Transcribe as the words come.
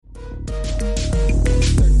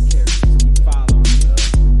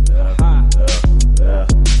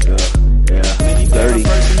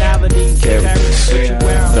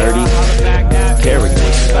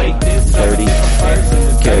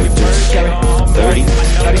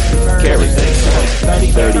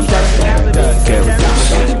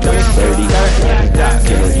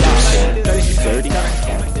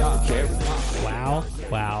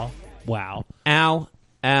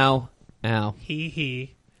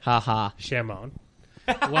he. Ha. Shamon.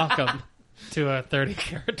 Welcome to a 30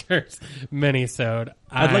 characters mini-sode.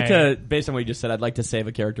 I'd like to, based on what you just said, I'd like to save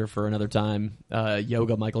a character for another time.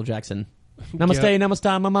 Yoga Michael Jackson. Namaste,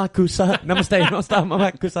 namaste, mamakusa. Namaste, namaste,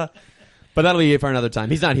 mamakusa. But that'll be for another time.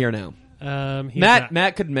 He's not here now.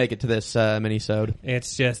 Matt couldn't make it to this mini-sode.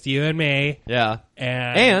 It's just you and me. Yeah.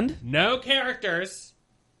 And no characters.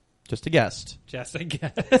 Just a guest. Just a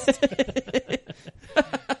guest.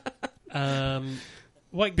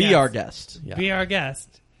 What Be guest? our guest. Yeah. Be our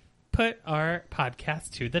guest. Put our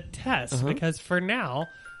podcast to the test because for now,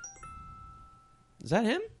 is that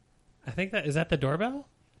him? I think is that the doorbell?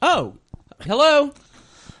 Oh, hello.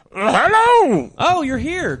 Hello. Oh, you're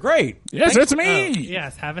here. Great. Yes, it's me. Oh,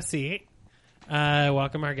 yes, have a seat.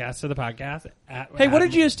 Welcome our guest to the podcast. Hey, what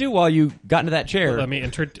did you just do while you got into that chair? Let me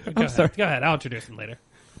introduce. Go ahead. I'll introduce him later.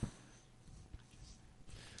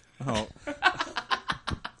 Oh.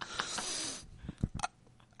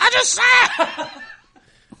 I just said.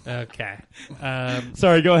 Okay.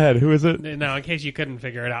 Sorry, go ahead. Who is it? Now, in case you couldn't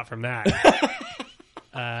figure it out from that,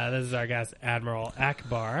 this is our guest, Admiral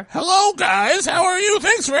Akbar. Hello, guys. How are you?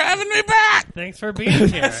 Thanks for having me back. Thanks for being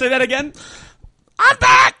here. Say that again. I'm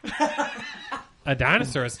back. A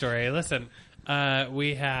dinosaur story. Listen,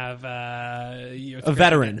 we have a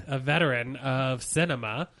veteran of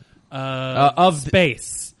cinema, of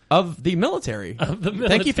space, of the military. Of the military.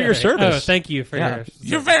 Thank you for your service. Oh, thank you for your.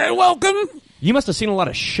 You're very welcome. You must have seen a lot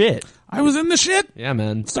of shit. I was in the shit. Yeah,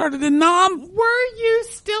 man. Started in Nam. Were you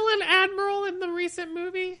still an admiral in the recent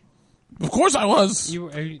movie? Of course I was.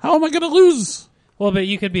 You How am I going to lose? Well, but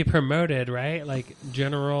you could be promoted, right? Like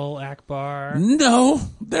General Akbar. No.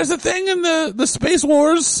 There's a thing in the Space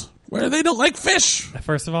Wars where they don't like fish.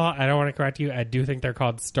 First of all, I don't want to correct you. I do think they're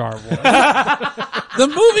called Star Wars. The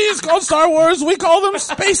movie is called Star Wars. We call them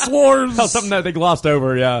Space Wars. Oh, something that they glossed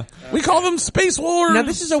over, yeah. We call them Space Wars. Now,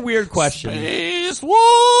 this is a weird question. Space Wars.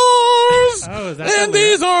 Oh, is that and the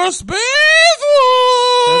these are Space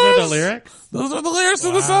Wars. Those are the lyrics? Those are the lyrics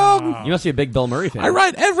of the song. You must be a big Bill Murray fan. I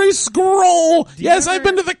write every scroll. Yes, I've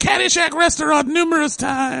been to the Caddyshack restaurant numerous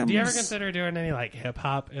times. Do you ever consider doing any like hip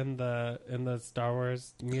hop in the Star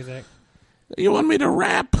Wars music? You want me to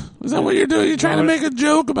rap? Is that what you're doing? You trying to make a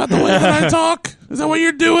joke about the way that I talk? Is that what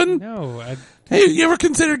you're doing? No. Hey, you ever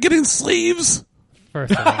consider getting sleeves?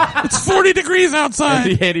 First of all, It's 40 degrees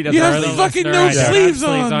outside. Andy doesn't You have really fucking listener, no I don't have sleeves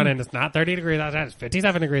on. and it's not 30 degrees outside. It's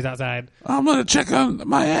 57 degrees outside. I'm going to check on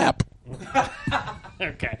my app.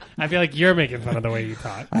 Okay. I feel like you're making fun of the way you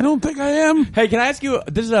talk. I don't think I am. Hey, can I ask you,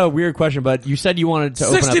 this is a weird question, but you said you wanted to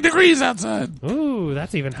 60 open up... degrees outside. Ooh,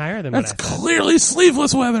 that's even higher than That's what I said. clearly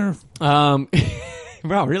sleeveless weather.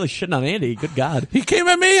 Wow, really shitting on Andy. Good God. He came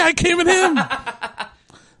at me, I came at him.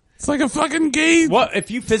 It's like a fucking gay. What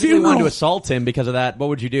if you physically funeral. wanted to assault him because of that? What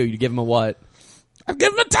would you do? You'd give him a what? I'd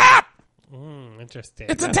give him a tap. Interesting.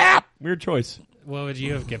 It's a tap. Weird choice. What would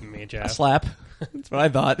you have given me, Jeff? A slap. That's what I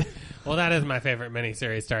thought. Well, that is my favorite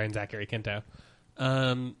miniseries starring Zachary Quinto.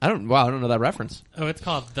 I don't know that reference. Oh, it's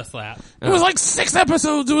called The Slap. It was like 6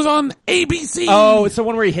 episodes. It was on ABC. Oh, it's the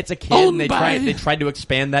one where he hits a kid and Owned they by- tried to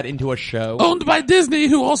expand that into a show. Owned by Disney,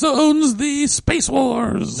 who also owns the Space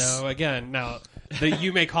Wars. No, again, now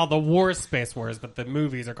you may call the wars Space Wars, but the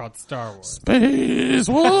movies are called Star Wars. Space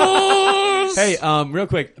Wars. Hey, real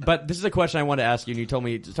quick, but this is a question I wanted to ask you, and you told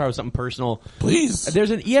me to start with something personal. Please.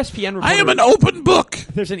 There's an ESPN reporter. I am an open book.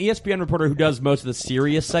 There's an ESPN reporter who does most of the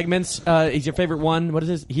serious segments. He's your favorite one. What is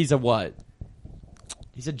his? He's a what?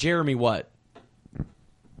 He's a Jeremy what?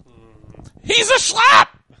 He's a schlap.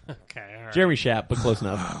 Okay, all right. Jeremy Schaap, but close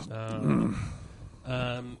enough.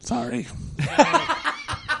 Sorry.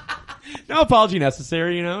 No apology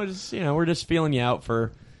necessary, we're just feeling you out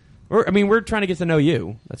we're trying to get to know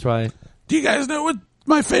you. That's why. Do you guys know what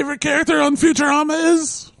my favorite character on Futurama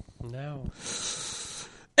is? No.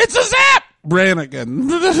 It's a Zap! Brannigan.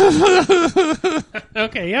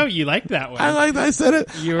 Okay, you like that one. I said it.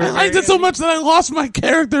 You were I liked very- it so much that I lost my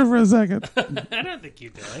character for a second. I don't think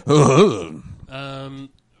you did.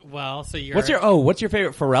 Well, so you're... What's your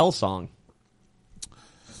favorite Pharrell song?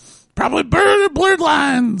 Probably Blurred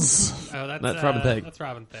Lines. Oh, That's Robin Thicke. That's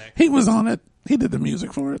Robin Thicke. He was on it. He did the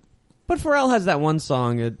music for it. But Pharrell has that one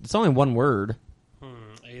song. It's only one word. Are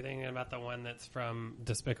you thinking about the one that's from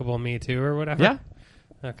Despicable Me 2 or whatever? Yeah.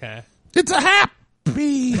 Okay. It's a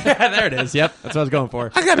happy. There it is. Yep. That's what I was going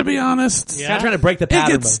for. I gotta be honest. Yeah. Kind of trying to break the It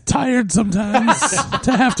pattern. gets tired sometimes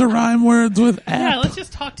to have to rhyme words with Yeah, app. let's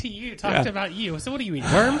just talk to you. Talk about you. So what do you eat?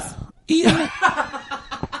 Worms? Ian,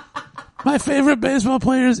 My favorite baseball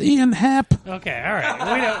player is Ian Happ. Okay, all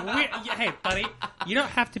right. Hey, buddy, you don't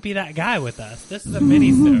have to be that guy with us. This is a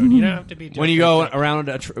mini-sode. You don't have to be. When you go around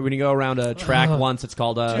a track once, it's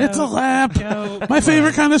called a. It's a lap. Joe. My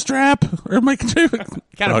favorite kind of strap, or my favorite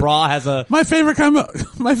kind of bra has a. My favorite kind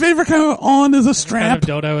of on is a strap. Kind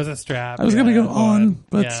of dildo is a strap. I was gonna go on,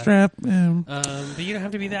 but yeah. strap. Yeah. But you don't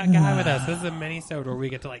have to be that guy with us. This is a mini-sode where we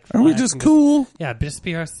get to like. Are we flex just and cool? just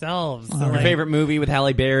be ourselves. So, Your like, favorite movie with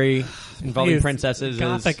Halle Berry involving is princesses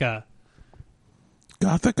Gothica.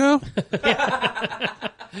 Gothica?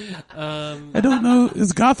 I don't know.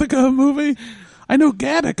 Is Gothica a movie? I know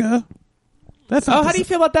Gattaca. That's not how do you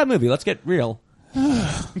feel about that movie? Let's get real.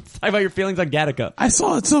 Talk about your feelings on Gattaca. I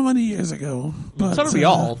saw it so many years ago. But, So do we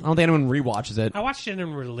all. I don't think anyone rewatches it. I watched it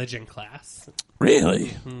in religion class,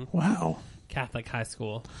 Really? Wow. Catholic high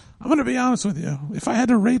school. I'm going to be honest with you. If I had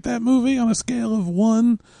to rate that movie on a scale of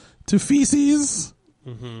 1 to feces,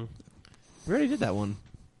 We already did that one.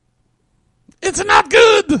 it's not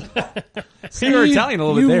good. See, you were Italian a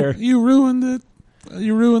little bit there. You ruined it.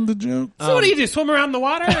 You ruined the joke. So what do? Swim around the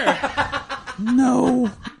water?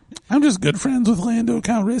 No. I'm just good friends with Lando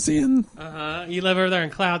Calrissian. You live over there in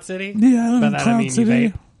Cloud City? Yeah, I live By in that I Cloud mean you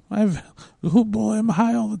City. vape. Oh boy, I'm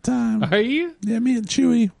high all the time. Are you? Yeah, me and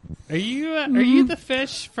Chewy. Are you the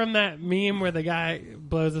fish from that meme where the guy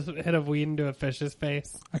blows a hit of weed into a fish's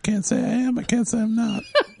face? I can't say I am. I can't say I'm not.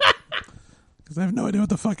 Because I have no idea what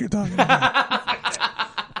the fuck you're talking about.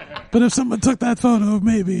 But if someone took that photo,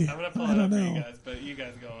 maybe. I'm gonna pull I it don't up for know. you guys, but you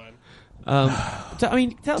guys go on. I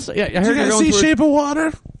mean, tell us. Yeah, I Did heard you you're guys going see through. Shape of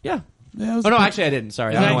Water? Yeah. Yeah, it was Oh no, pretty- actually, I didn't.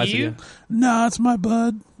 Sorry, Is I don't know why that I said you? No, it's my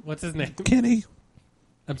bud. What's his name? Kenny.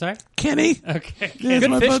 I'm sorry? Kenny. Okay. Yeah, it's Good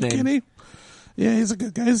my fish bud name. Kenny. Yeah, he's a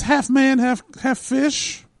good guy. He's half man, half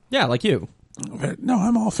fish. Yeah, like you. No,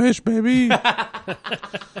 I'm all fish, baby.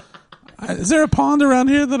 Is there a pond around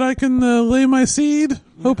here that I can lay my seed,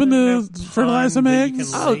 hoping to fertilize some Pond that you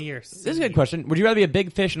eggs? can Oh, lay your this is a good question. Would you rather be a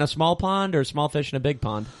big fish in a small pond or a small fish in a big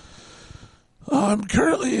pond? I'm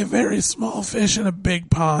currently a very small fish in a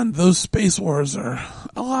big pond. Those space wars are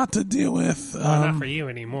a lot to deal with. Well, not for you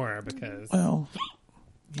anymore because Well,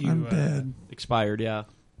 you. I'm dead. Expired, yeah.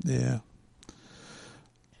 Yeah.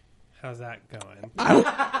 How's that going?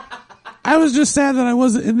 I was just sad that I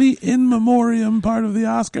wasn't in the in memoriam part of the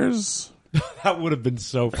Oscars. That would have been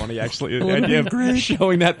so funny, actually. The would've idea been of great.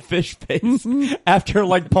 showing that fish face after,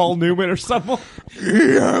 like, Paul Newman or someone.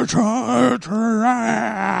 Yeah, try to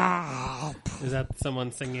rap. Is that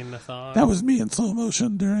someone singing the song? That was me in slow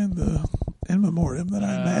motion during the in memoriam that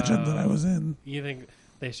I imagined that I was in. You think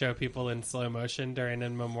they show people in slow motion during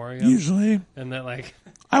In Memoriam? Usually, And that like,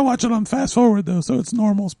 I watch it on fast forward though, so it's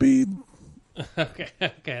normal speed. okay,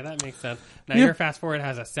 that makes sense. Now Yep. your fast forward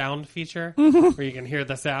has a sound feature where you can hear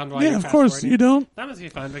the sound while Yeah, you're of fast course forwarding. you don't. That must be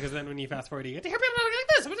fun because then when you fast forward, you get to hear people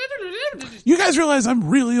like this. You guys realize I'm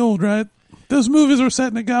really old, right? Those movies were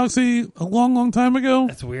set in a galaxy a long, long time ago.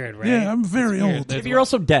 That's weird, right? Yeah, I'm very It's weird. old. There's You're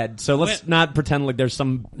also dead, so let's Wait. not pretend like there's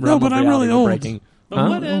some No, realm but of I'm reality really we're old. breaking. But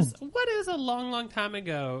Huh? what is a long, long time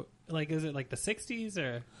ago? Like, is it like the 60s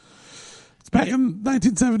or It's back in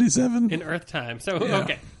 1977. in Earth time? So, Yeah.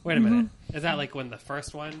 okay, wait a minute. Is that like when the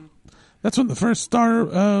first one? That's when the first Star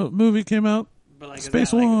movie came out. But like, Space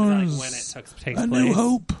is that like Wars. when it takes A place? New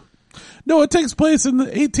Hope. No, it takes place in the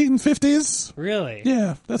 1850s. Really?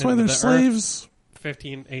 Yeah, that's why And there's the Earth- slaves.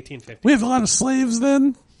 1850. We have a lot of slaves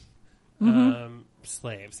then.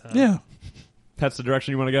 Slaves, huh? Yeah. That's the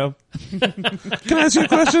direction you want to go? Can I ask you a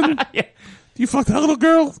question? Yeah. You fucked that little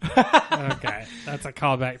girl? Okay, that's a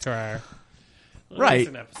callback to our Right.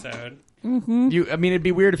 recent episode. I mean, it'd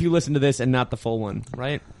be weird if you listened to this and not the full one,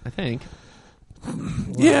 right? I think.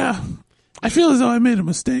 Yeah. I feel as though I made a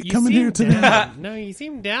mistake You coming seem here today. down. No, you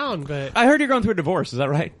seem down, but I heard you're going through a divorce. Is that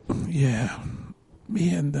right? Yeah. Me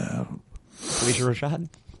and, Felicia Rashad?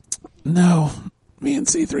 no. Me and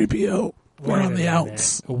C-3PO. We're Wait on a the minute.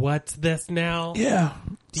 outs. What's this now? Yeah.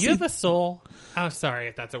 Do you have a soul? Oh, sorry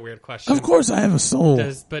if that's a weird question. Of course I have a soul.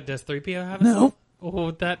 Does 3PO have a No. soul?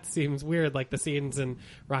 Oh, that seems weird. Like the scenes in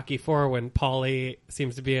Rocky IV when Paulie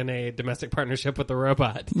seems to be in a domestic partnership with a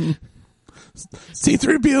robot.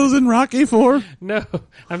 C-3PO's in Rocky 4. No,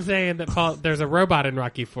 I'm saying that there's a robot in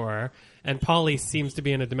Rocky IV, and Paulie seems to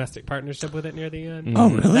be in a domestic partnership with it near the end. Oh,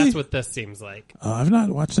 really? That's what this seems like. I've not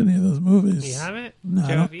watched any of those movies. You haven't? No, I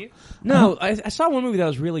Joe, don't- have you? No, I saw one movie that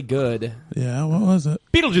was really good. Yeah, what was it?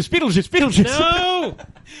 Beetlejuice. No!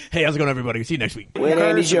 Hey, how's it going, everybody? See you next week. With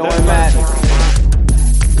Andy, Joe, and Matt.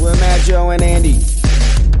 With Matt, Joe, and Andy.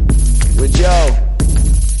 With Joe.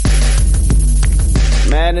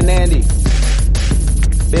 Matt and Andy.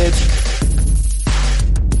 Bitch.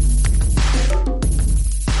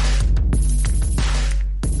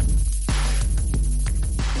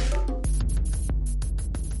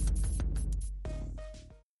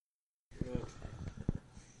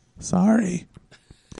 Sorry.